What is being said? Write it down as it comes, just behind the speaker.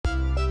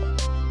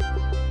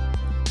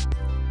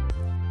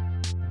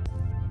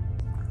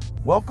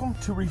Welcome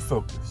to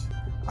Refocus.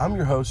 I'm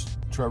your host,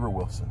 Trevor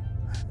Wilson.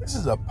 This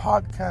is a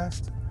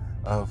podcast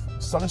of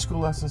Sunday school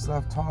lessons that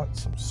I've taught,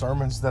 some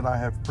sermons that I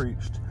have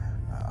preached.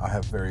 I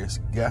have various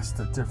guests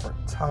at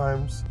different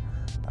times.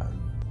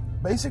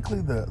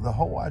 Basically, the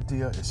whole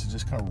idea is to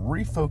just kind of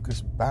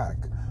refocus back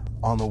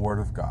on the Word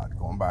of God,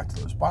 going back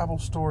to those Bible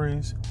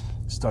stories,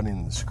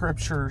 studying the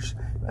Scriptures.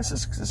 Let's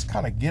just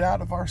kind of get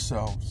out of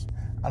ourselves,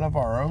 out of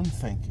our own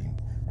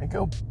thinking, and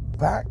go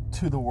back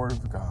to the Word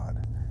of God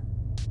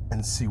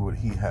and see what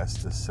He has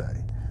to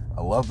say.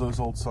 I love those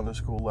old Sunday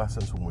school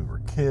lessons when we were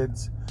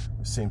kids.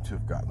 We seem to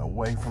have gotten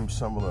away from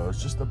some of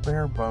those, just the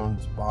bare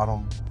bones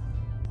bottom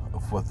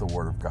of what the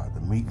Word of God,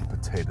 the meat and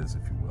potatoes,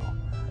 if you will.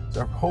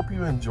 So I hope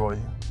you enjoy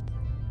it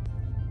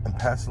and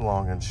pass it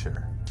along and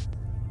share.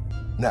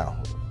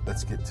 Now,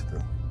 let's get to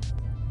the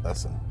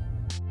lesson.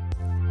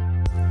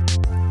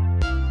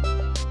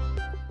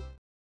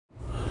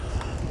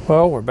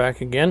 Well, we're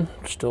back again,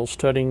 still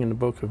studying in the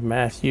book of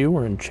Matthew.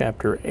 We're in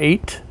chapter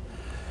 8.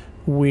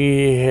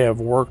 We have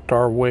worked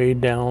our way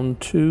down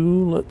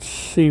to, let's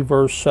see,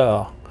 verses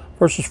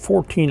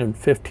 14 and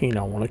 15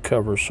 I want to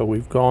cover. So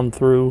we've gone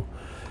through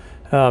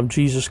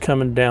Jesus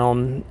coming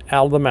down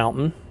out of the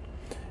mountain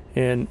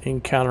and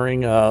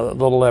encountering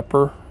the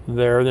leper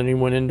there. Then he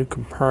went into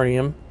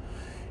Capernaum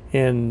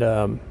and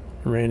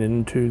ran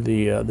into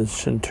the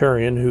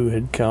centurion who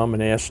had come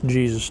and asked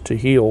Jesus to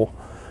heal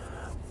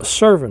a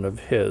servant of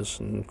his.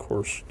 And of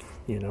course,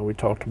 we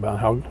talked about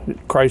how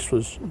Christ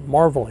was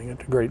marveling at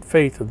the great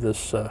faith of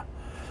this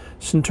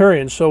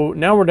centurion. So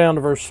now we're down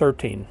to verse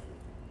 13.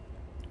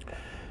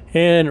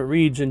 And it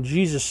reads, and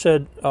Jesus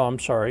said,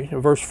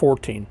 verse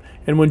 14.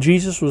 And when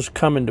Jesus was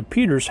coming to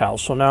Peter's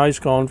house, so now he's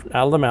gone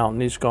out of the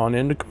mountain, he's gone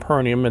into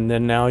Capernaum, and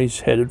then now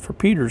he's headed for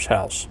Peter's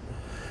house.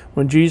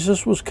 When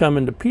Jesus was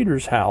coming to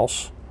Peter's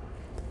house,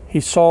 he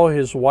saw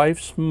his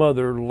wife's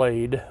mother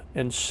laid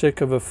and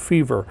sick of a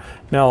fever.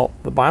 Now,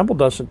 the Bible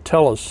doesn't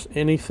tell us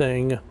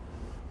anything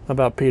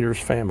about Peter's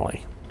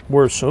family.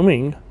 We're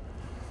assuming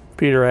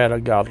Peter had a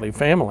godly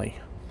family.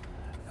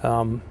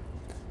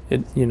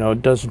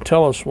 It doesn't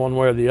tell us one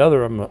way or the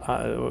other.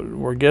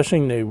 We're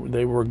guessing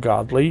they were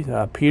godly.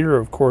 Peter,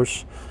 of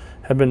course,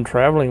 had been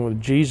traveling with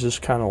Jesus,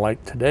 kind of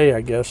like today,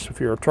 I guess. If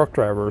you're a truck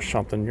driver or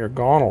something, you're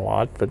gone a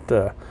lot.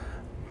 But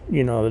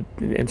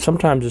and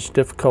sometimes it's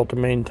difficult to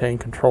maintain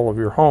control of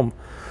your home.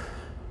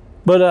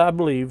 But I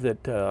believe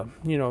that,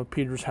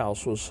 Peter's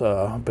house was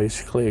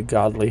basically a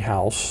godly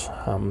house,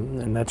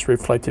 and that's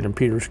reflected in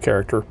Peter's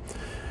character.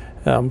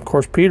 Of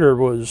course, Peter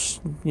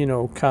was,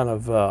 kind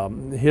of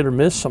hit or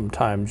miss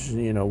sometimes.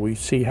 We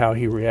see how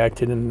he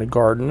reacted in the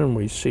garden, and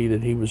we see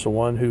that he was the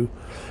one who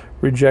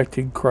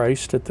rejected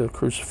Christ at the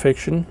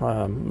crucifixion,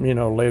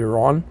 later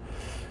on.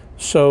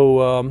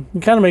 So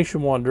it kind of makes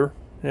you wonder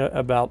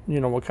about,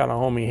 what kind of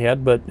home he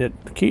had. But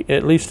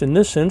at least in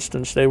this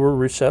instance, they were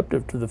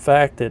receptive to the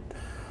fact that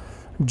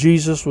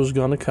Jesus was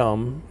going to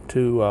come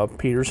to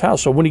Peter's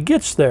house. So when he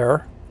gets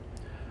there,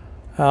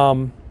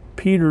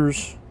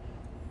 Peter's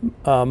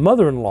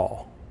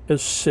mother-in-law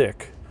is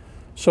sick.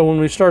 So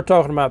when we start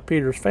talking about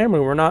Peter's family,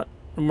 we're not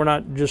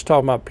just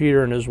talking about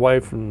Peter and his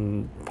wife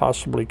and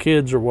possibly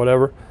kids or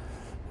whatever.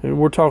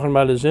 We're talking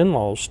about his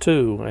in-laws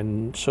too.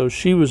 And so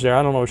she was there.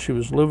 I don't know if she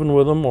was living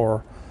with them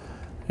or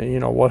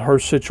what her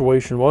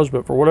situation was,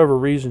 but for whatever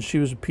reason, she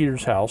was at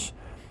Peter's house,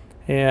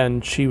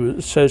 and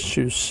says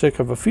she was sick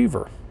of a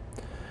fever.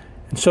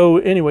 And so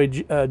anyway,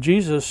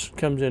 Jesus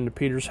comes into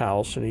Peter's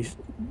house, and he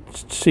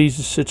sees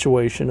the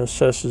situation,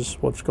 assesses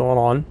what's going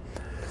on.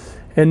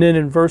 And then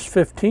in verse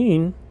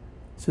 15, it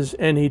says,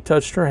 and he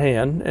touched her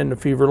hand, and the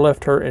fever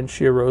left her, and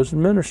she arose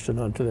and ministered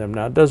unto them.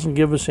 Now, it doesn't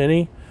give us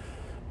any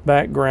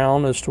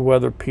background as to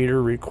whether Peter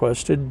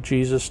requested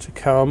Jesus to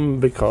come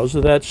because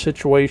of that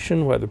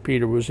situation, whether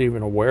Peter was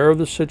even aware of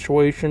the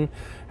situation,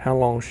 how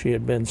long she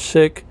had been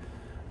sick.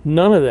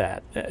 None of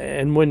that.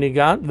 And when he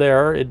got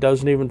there, it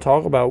doesn't even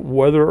talk about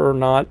whether or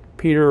not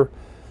Peter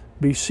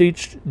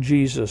beseeched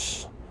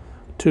Jesus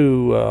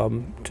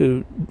to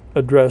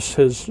address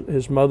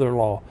his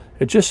mother-in-law.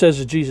 It just says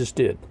that Jesus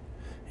did.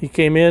 He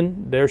came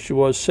in, there she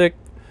was sick.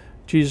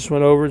 Jesus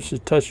went over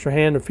and touched her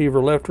hand, the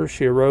fever left her,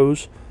 she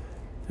arose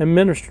and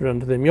ministered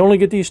unto them. You only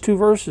get these two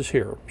verses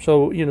here.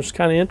 So, it's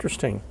kind of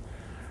interesting,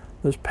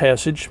 this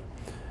passage.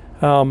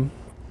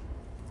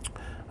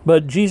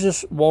 But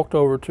Jesus walked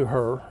over to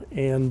her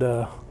and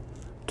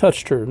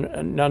touched her.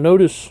 Now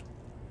notice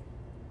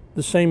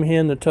the same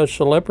hand that touched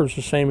the leper is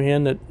the same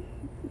hand that,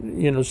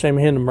 same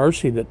hand of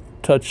mercy that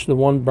touched the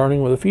one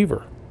burning with a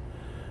fever.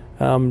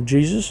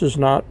 Jesus is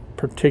not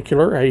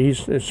particular.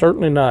 He's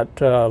certainly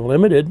not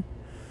limited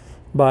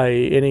by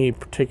any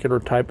particular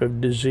type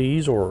of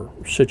disease or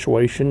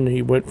situation.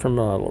 He went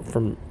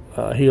from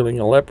healing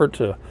a leper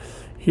to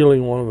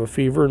healing one of a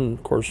fever, and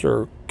of course there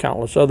are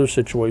countless other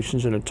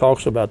situations, and it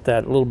talks about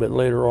that a little bit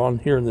later on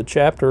here in the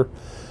chapter,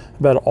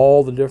 about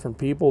all the different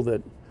people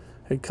that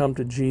had come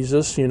to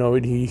Jesus.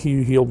 He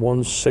healed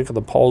one sick of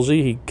the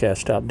palsy, he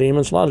cast out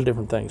demons, a lot of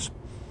different things.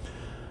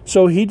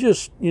 So he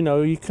just,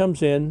 he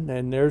comes in,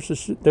 and there's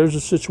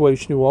a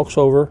situation. He walks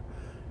over,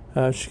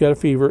 She's got a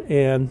fever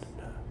and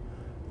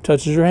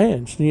touches her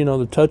hands. You know,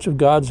 the touch of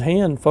God's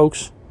hand,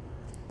 folks,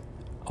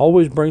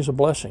 always brings a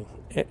blessing.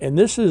 And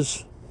this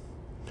is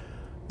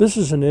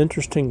an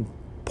interesting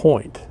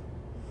point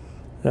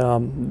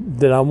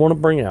that I want to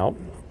bring out.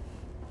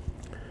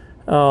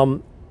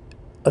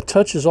 A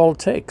touch is all it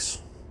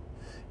takes.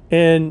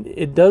 And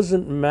it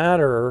doesn't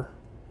matter.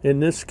 In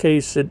this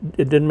case, he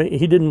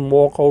didn't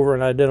walk over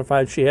and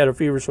identify she had a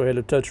fever, so he had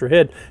to touch her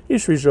head. He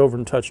just reached over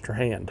and touched her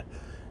hand.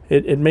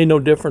 It made no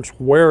difference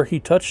where he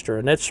touched her,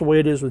 and that's the way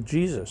it is with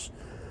Jesus.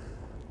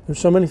 There's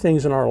so many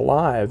things in our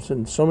lives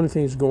and so many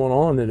things going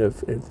on that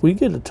if we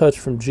get a touch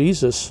from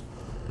Jesus,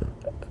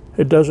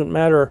 it doesn't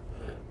matter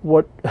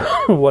what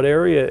what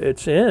area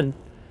it's in,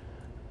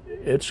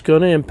 it's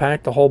going to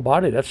impact the whole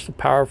body. That's the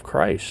power of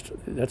Christ.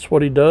 That's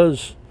what he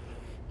does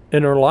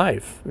in her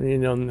life, you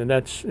know,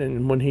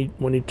 and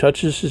when he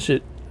touches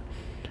it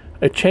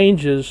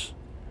changes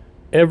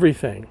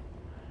everything.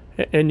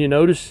 And you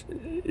notice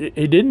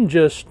he didn't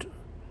just,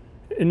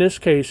 in this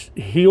case,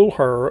 heal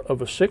her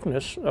of a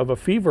sickness, of a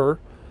fever.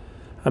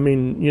 I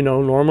mean, you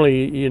know,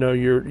 normally, you know,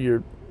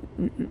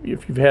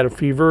 if you've had a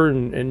fever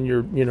and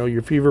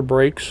your fever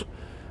breaks,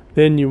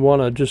 then you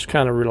want to just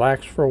kind of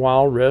relax for a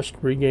while, rest,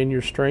 regain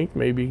your strength,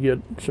 maybe get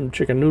some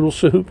chicken noodle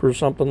soup or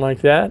something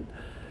like that.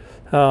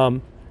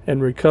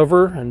 And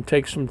recover and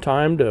take some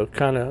time to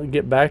kind of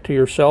get back to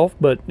yourself.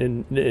 But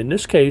in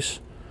this case,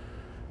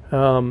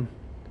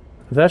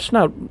 that's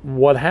not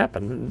what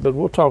happened. But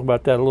we'll talk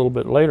about that a little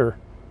bit later,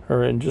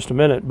 or in just a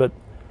minute. But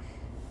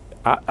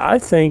I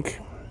think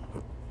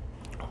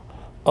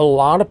a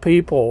lot of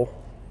people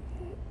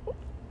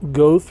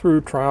go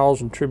through trials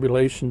and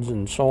tribulations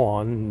and so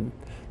on, and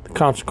the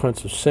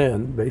consequence of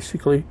sin,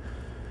 basically,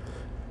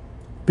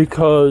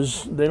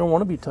 because they don't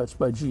want to be touched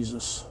by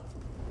Jesus.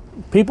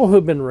 People who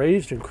have been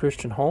raised in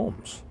Christian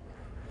homes,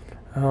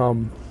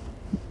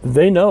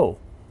 they know.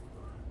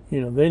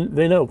 You know,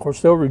 they know. Of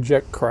course, they'll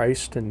reject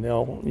Christ, and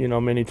they'll, you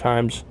know, many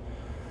times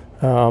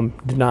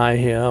deny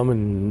him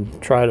and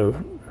try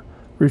to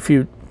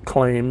refute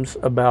claims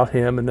about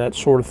him and that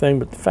sort of thing.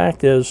 But the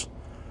fact is,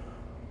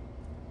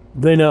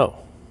 they know.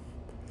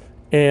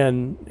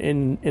 And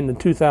in the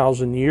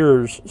 2,000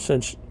 years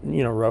since,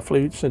 you know,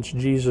 roughly since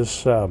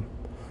Jesus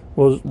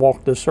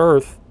walked this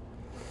earth,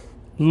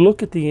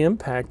 look at the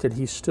impact that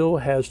he still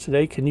has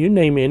today. Can you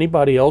name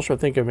anybody else or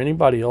think of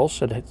anybody else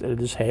that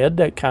has had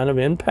that kind of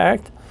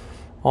impact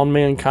on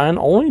mankind?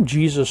 Only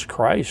Jesus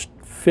Christ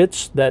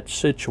fits that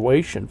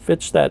situation,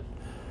 fits that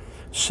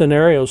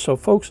scenario. So,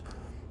 folks,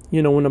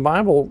 you know, when the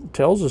Bible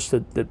tells us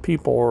that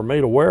people are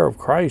made aware of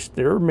Christ,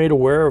 they're made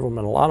aware of him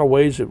in a lot of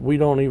ways that we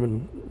don't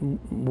even,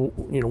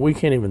 you know, we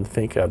can't even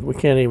think of. We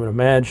can't even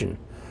imagine.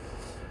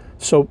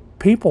 So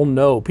people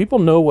know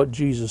what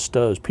Jesus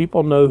does.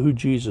 People know who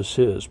Jesus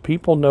is.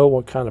 People know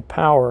what kind of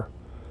power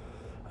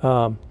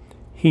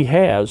he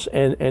has,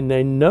 and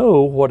they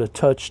know what a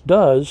touch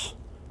does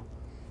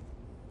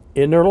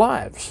in their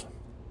lives.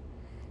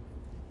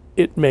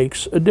 It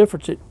makes a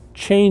difference. It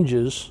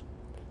changes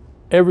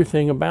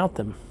everything about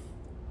them.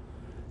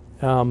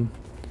 I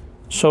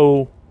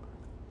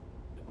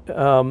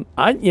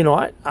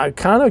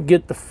kind of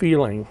get the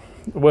feeling.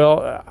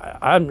 Well,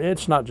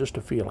 it's not just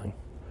a feeling.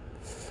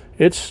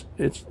 It's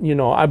you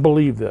know, I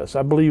believe this.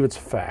 I believe it's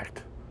a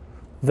fact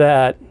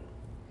that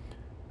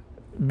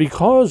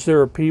because there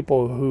are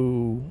people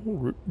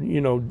who, you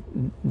know,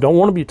 don't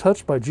want to be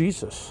touched by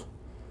Jesus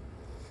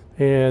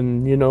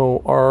and, you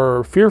know,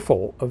 are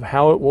fearful of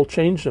how it will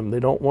change them.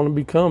 They don't want to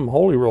become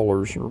holy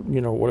rollers or,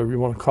 you know, whatever you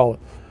want to call it.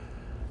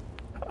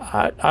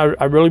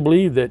 I really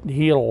believe that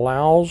he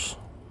allows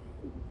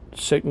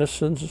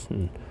sicknesses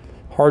and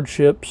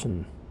hardships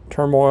and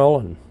turmoil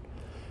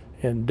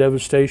and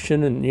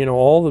devastation and, you know,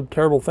 all the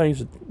terrible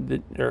things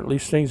that, or at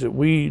least things that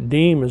we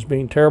deem as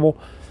being terrible,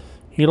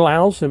 he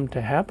allows them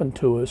to happen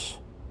to us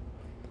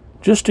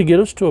just to get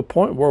us to a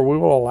point where we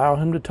will allow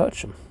him to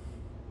touch them.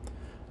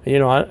 You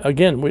know,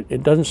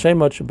 it doesn't say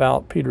much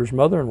about Peter's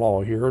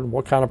mother-in-law here and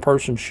what kind of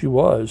person she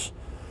was.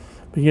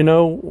 But, you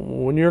know,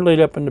 when you're laid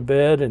up in the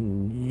bed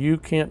and you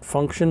can't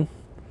function,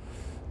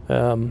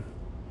 and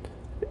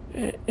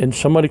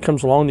somebody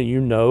comes along that you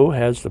know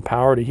has the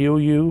power to heal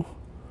you,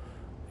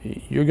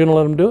 you're going to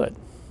let them do it.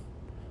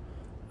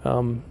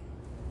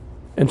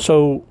 And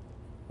so,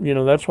 you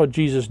know, that's what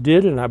Jesus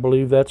did, and I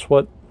believe that's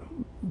what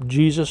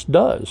Jesus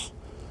does.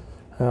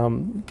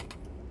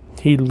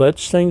 He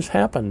lets things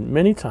happen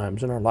many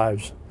times in our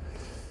lives.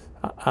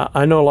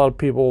 I know a lot of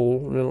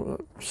people, you know,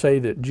 say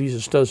that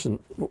Jesus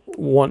doesn't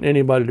want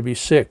anybody to be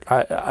sick.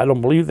 I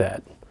don't believe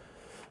that.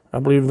 I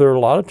believe there are a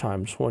lot of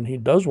times when he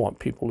does want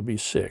people to be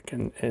sick.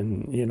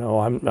 And you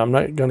know, I'm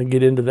not going to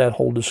get into that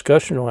whole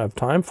discussion. I don't have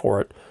time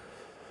for it.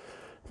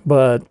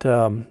 But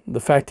the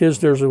fact is,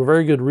 there's a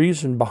very good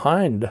reason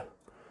behind,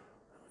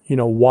 you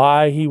know,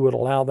 why he would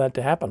allow that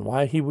to happen,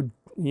 why he would,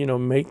 you know,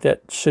 make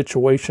that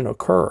situation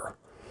occur.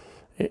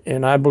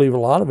 And I believe a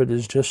lot of it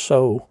is just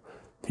so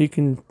he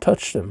can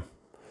touch them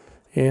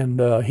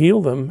and heal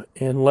them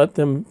and let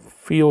them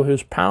feel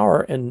his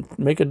power and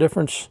make a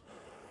difference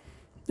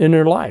in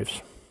their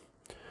lives.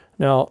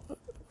 Now,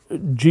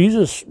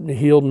 Jesus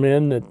healed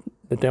men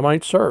that they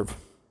might serve.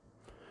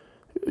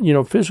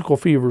 Physical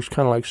fever is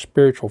kind of like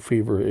spiritual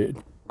fever. It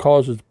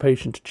causes the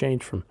patient to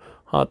change from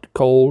hot to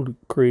cold,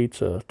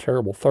 creates a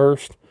terrible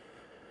thirst,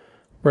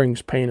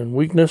 brings pain and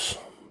weakness,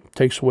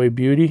 takes away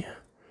beauty,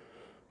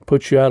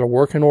 puts you out of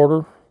working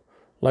order.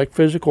 Like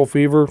physical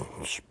fever,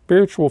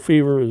 spiritual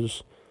fever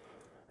is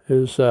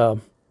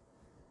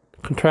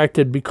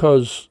contracted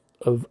because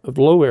of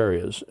low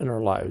areas in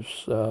our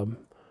lives,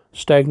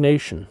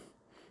 stagnation,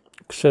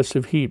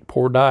 excessive heat,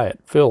 poor diet,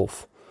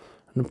 filth,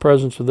 in the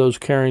presence of those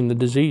carrying the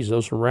disease,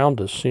 those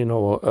around us,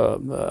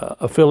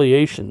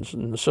 affiliations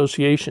and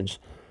associations.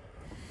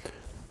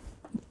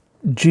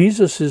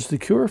 Jesus is the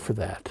cure for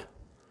that.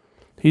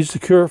 He's the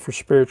cure for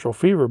spiritual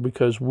fever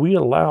because we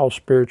allow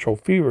spiritual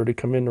fever to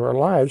come into our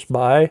lives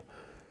by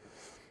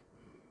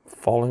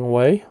falling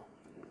away.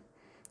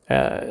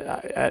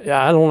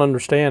 I don't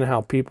understand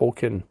how people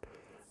can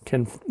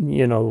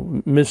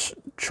miss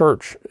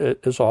church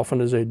as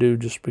often as they do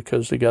just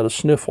because they got a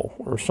sniffle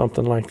or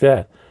something like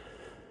that.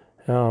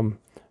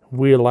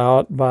 We allow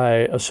it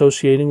by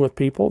associating with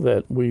people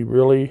that we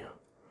really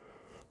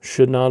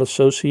should not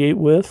associate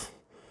with.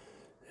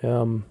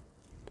 We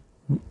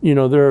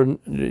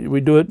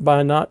do it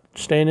by not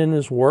staying in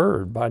His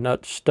Word, by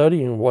not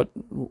studying what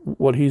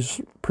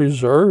He's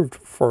preserved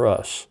for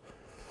us,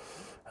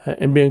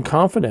 and being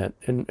confident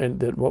in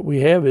that what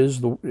we have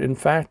is, in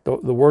fact,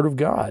 the Word of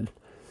God.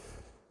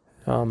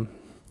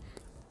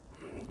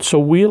 So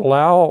we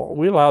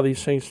allow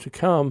these things to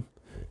come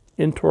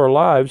into our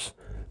lives,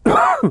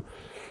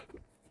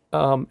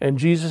 and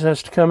Jesus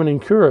has to come in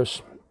and cure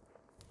us.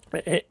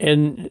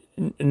 And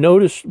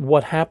notice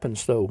what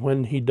happens, though,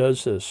 when he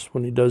does this.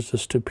 When he does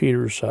this to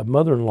Peter's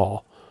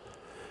mother-in-law,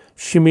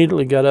 she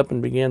immediately got up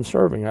and began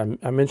serving.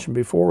 I mentioned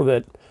before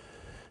that,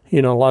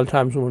 a lot of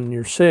times when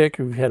you're sick,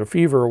 or you've had a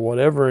fever or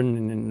whatever,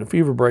 and the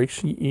fever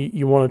breaks,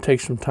 you want to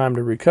take some time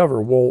to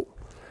recover. Well,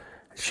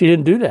 she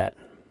didn't do that.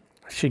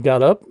 She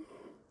got up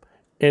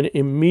and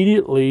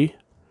immediately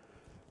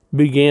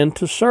began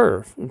to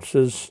serve. It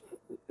says,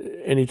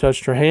 and he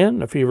touched her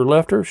hand, the fever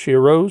left her, she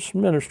arose,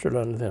 ministered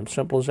unto them.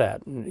 Simple as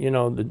that.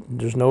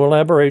 There's no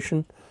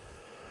elaboration.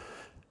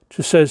 It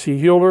just says he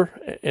healed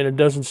her, and it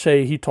doesn't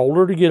say he told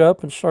her to get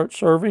up and start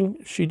serving.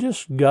 She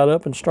just got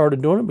up and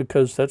started doing it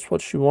because that's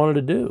what she wanted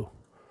to do.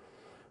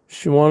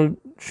 She wanted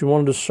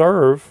to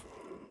serve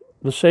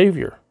the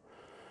Savior.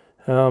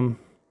 I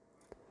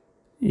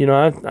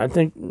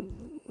think,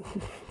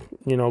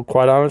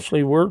 quite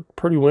honestly, we're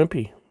pretty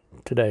wimpy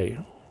today.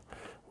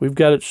 We've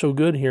got it so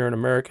good here in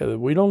America that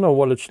we don't know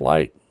what it's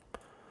like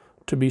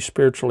to be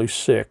spiritually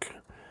sick.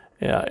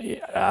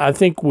 I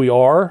think we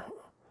are,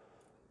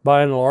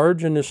 by and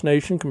large, in this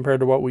nation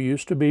compared to what we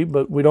used to be,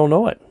 but we don't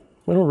know it.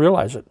 We don't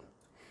realize it.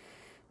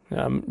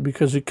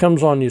 Because it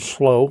comes on you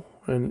slow,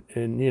 and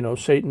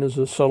Satan is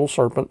a subtle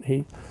serpent.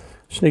 He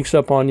sneaks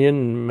up on you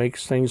and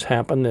makes things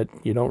happen that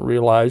you don't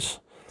realize,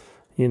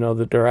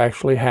 that they're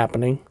actually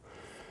happening.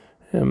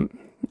 And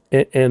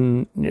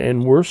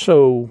we're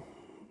so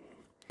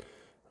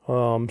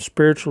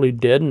spiritually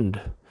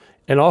deadened.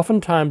 And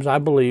oftentimes, I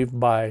believe,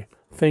 by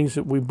things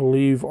that we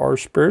believe are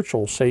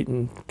spiritual.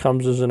 Satan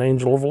comes as an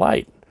angel of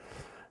light.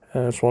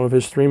 It's one of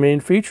his three main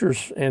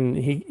features. And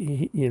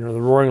he the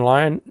roaring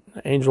lion,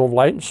 angel of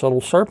light, and subtle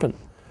serpent.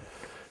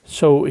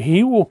 So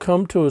he will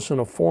come to us in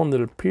a form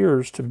that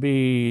appears to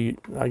be,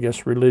 I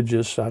guess,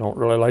 religious. I don't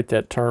really like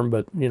that term,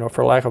 but,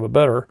 for lack of a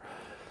better,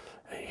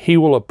 he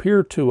will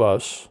appear to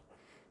us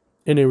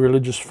in a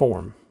religious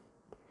form.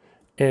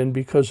 And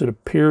because it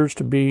appears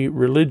to be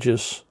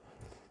religious,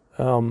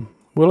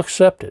 we'll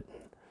accept it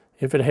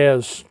if it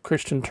has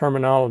Christian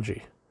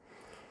terminology,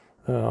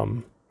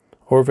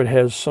 or if it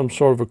has some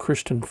sort of a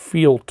Christian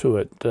feel to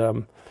it.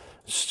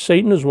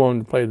 Satan is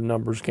willing to play the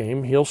numbers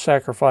game. He'll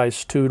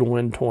sacrifice 2 to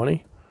win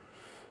 20.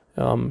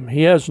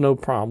 He has no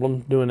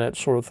problem doing that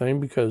sort of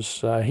thing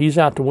because he's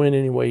out to win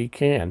any way he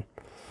can.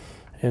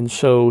 And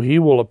so he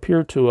will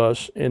appear to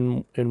us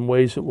in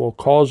ways that will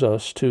cause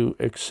us to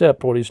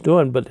accept what he's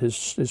doing, but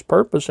his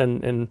purpose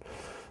and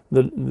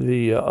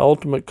the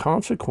ultimate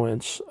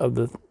consequence of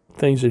the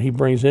things that he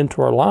brings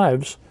into our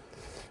lives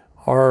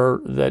are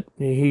that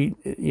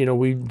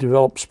we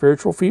develop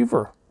spiritual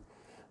fever,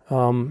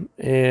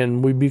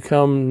 and we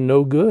become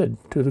no good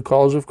to the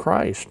cause of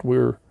Christ.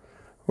 We're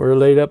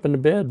laid up in the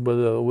bed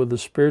with a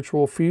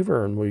spiritual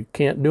fever, and we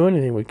can't do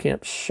anything. We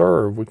can't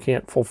serve. We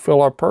can't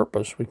fulfill our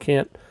purpose. We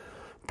can't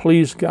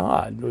please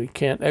God. We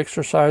can't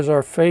exercise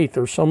our faith.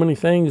 There's so many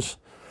things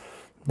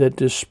that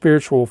this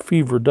spiritual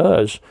fever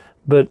does.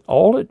 But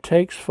all it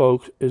takes,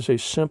 folks, is a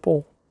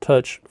simple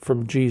touch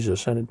from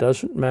Jesus. And it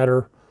doesn't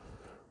matter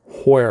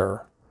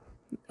where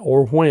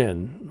or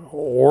when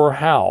or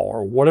how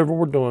or whatever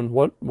we're doing.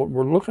 What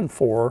we're looking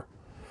for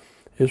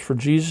is for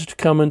Jesus to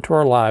come into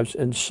our lives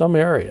in some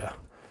area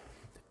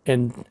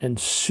and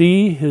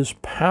see his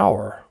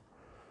power,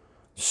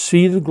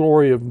 see the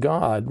glory of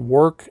God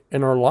work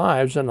in our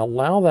lives, and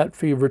allow that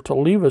fever to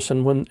leave us.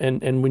 And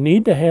we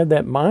need to have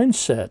that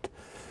mindset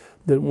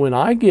that when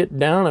I get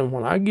down and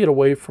when I get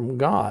away from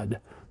God,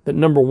 that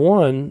number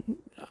one,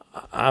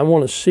 I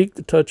want to seek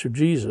the touch of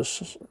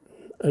Jesus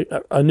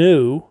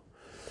anew.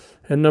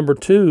 And number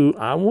two,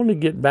 I want to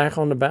get back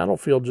on the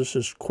battlefield just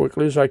as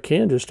quickly as I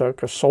can, just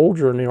like a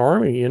soldier in the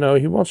army. You know,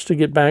 he wants to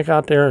get back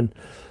out there and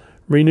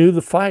renew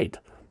the fight.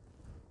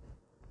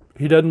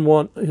 He doesn't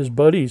want his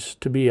buddies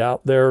to be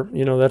out there.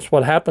 You know, that's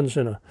what happens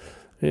in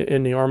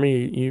the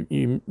army.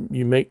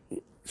 You make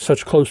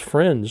such close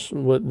friends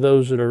with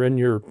those that are in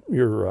your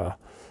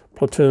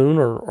platoon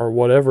or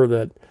whatever,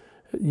 that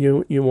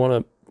you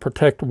want to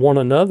protect one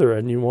another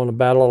and you want to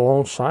battle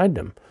alongside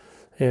them.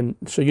 And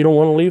so you don't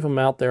want to leave them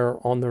out there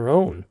on their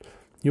own.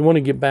 You want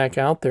to get back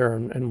out there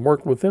and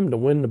work with them to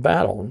win the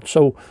battle. And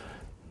so,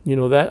 you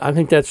know, that I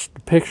think that's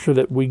the picture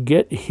that we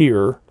get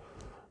here,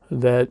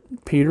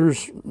 that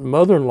Peter's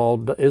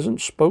mother-in-law isn't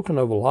spoken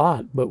of a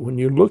lot, but when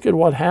you look at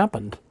what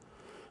happened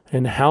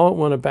and how it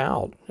went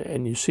about,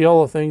 and you see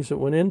all the things that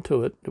went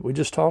into it that we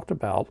just talked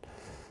about,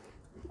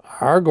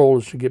 our goal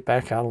is to get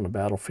back out on the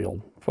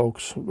battlefield.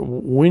 Folks,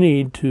 we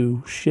need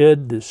to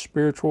shed this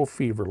spiritual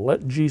fever.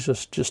 Let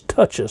Jesus just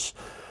touch us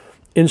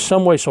in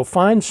some way. So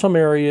find some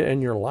area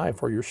in your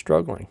life where you're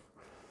struggling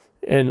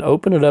and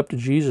open it up to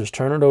Jesus.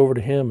 Turn it over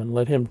to Him and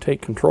let Him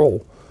take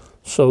control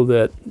so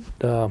that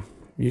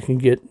you can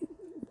get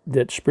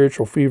that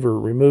spiritual fever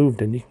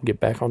removed and you can get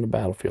back on the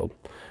battlefield.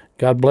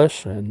 God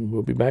bless, and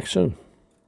we'll be back soon.